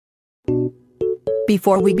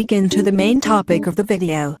Before we begin to the main topic of the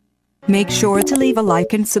video, make sure to leave a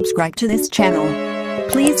like and subscribe to this channel.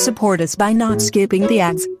 Please support us by not skipping the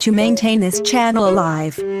ads to maintain this channel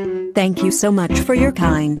alive. Thank you so much for your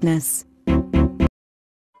kindness.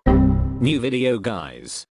 New video,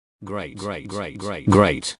 guys. Great.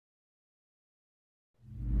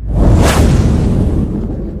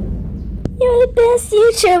 You're the best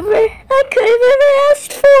YouTuber I could have ever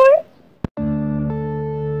asked for.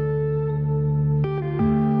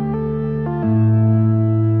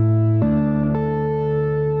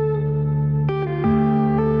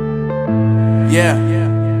 Yeah.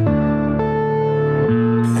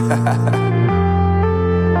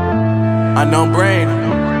 Unknown Brain.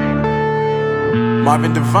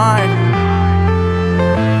 Marvin Devine.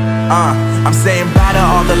 I'm saying bye to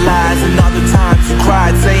all the lies and all the times you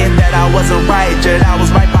cried, saying that I wasn't right, yet I was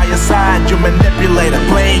right by your side. You manipulator,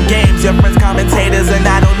 playing games, your friends commentators, and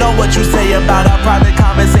I don't know what you say about our private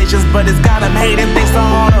conversations, but it's got them hating. Thanks to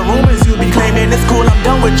all the rumors you be claiming. It's cool, I'm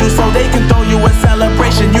done with you, so they can throw you a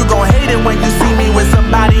celebration. You gon' hate it when you see me with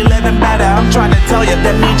somebody living better. I'm trying to tell you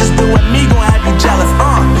that me just doing me gon' have you jealous.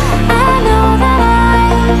 I know that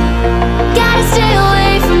I gotta stay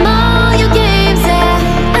away from all your games, yeah.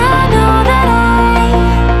 I know that I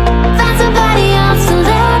find somebody else to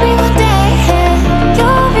love me one day, yeah.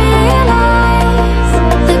 You'll realize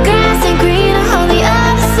the grass ain't greener on the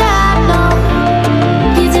other side, no.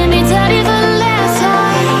 You did me dirty for the last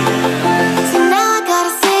time, so now I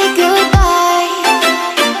gotta say goodbye.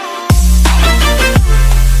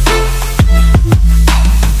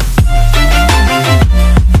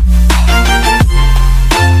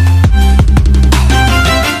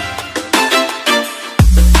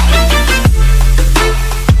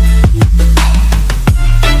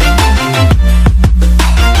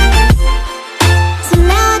 So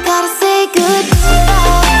now I gotta say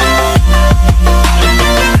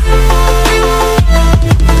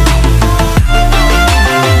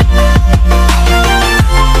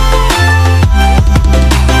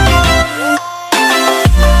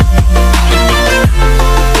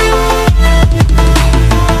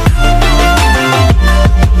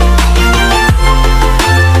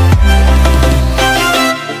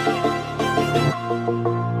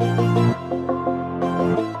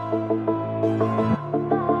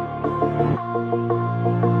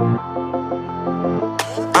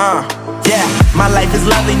Yeah, my life is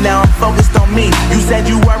lovely now, I'm focused on me. You said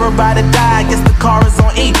you were about to die, I guess the car is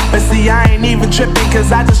on E. But see, I ain't even tripping,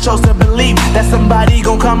 cause I just chose to believe that somebody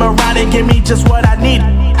gon' come around and give me just what I need.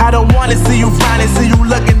 I don't wanna see you frowning, see you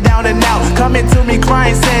looking down and out, coming to me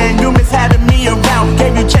crying, saying you miss having me around.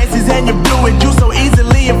 Gave you chances and you blew it, you so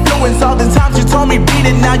easily influenced. All the times you told me beat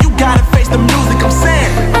it, now you gotta face the music. I'm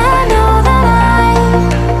saying I know that I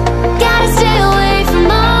gotta stay away from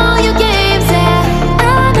all your games, yeah.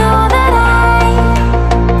 I know that I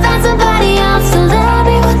find somebody else to love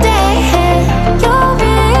me one day, yeah. You'll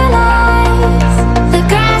realize the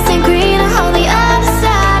grass ain't greener on the other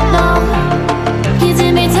side, no. You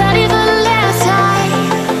did me dirty for the last time,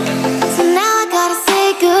 so now I gotta say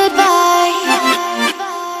goodbye.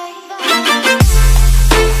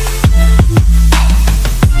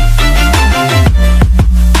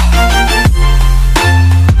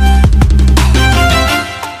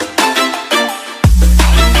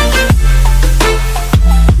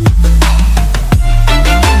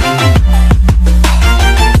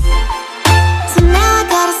 So now I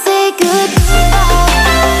gotta say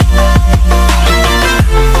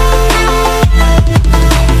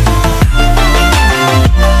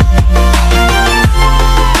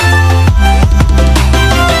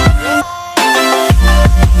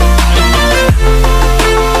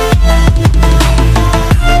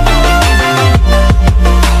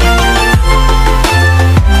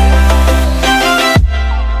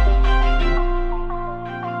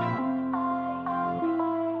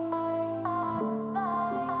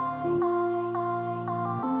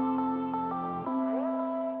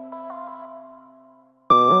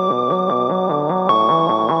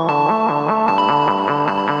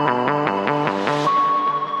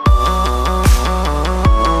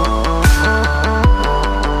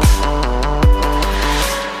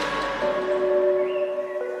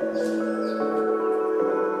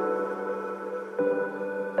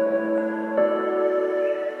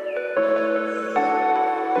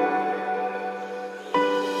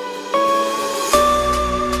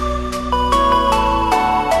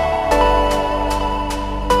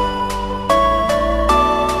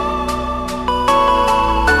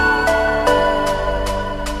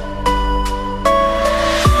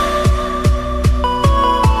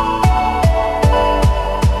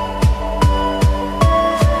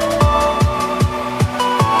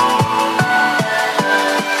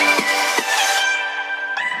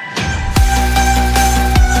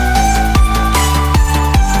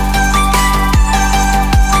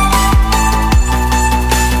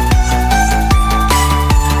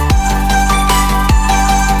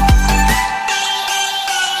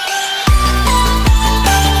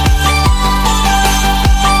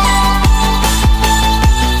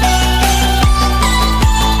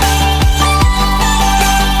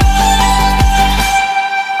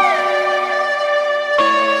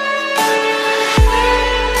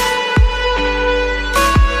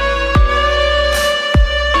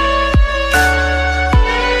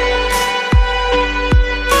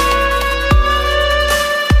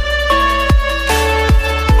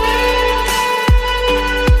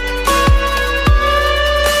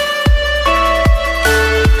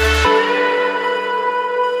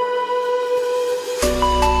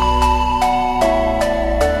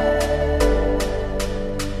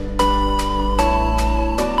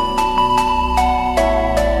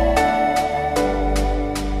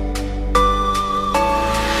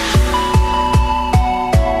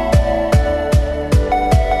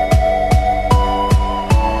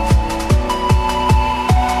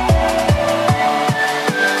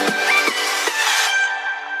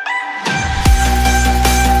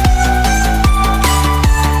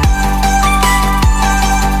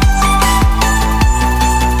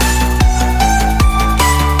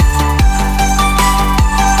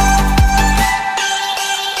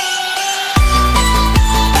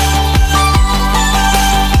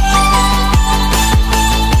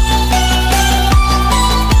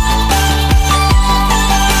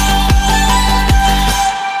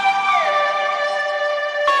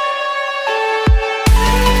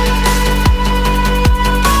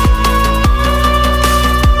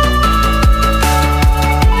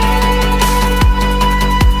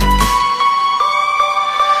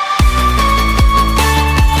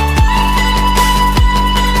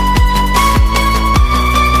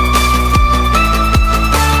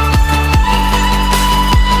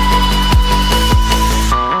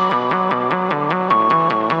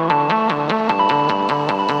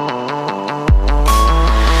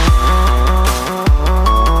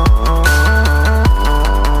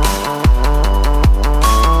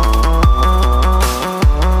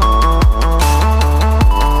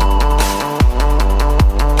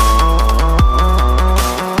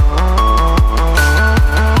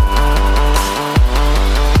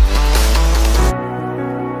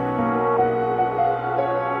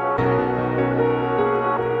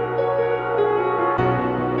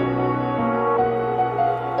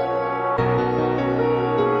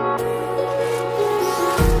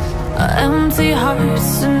Empty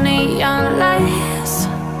hearts and neon lights,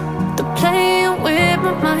 they're playing with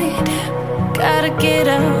my mind. Gotta get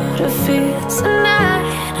out of here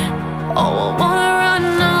tonight. Oh, I want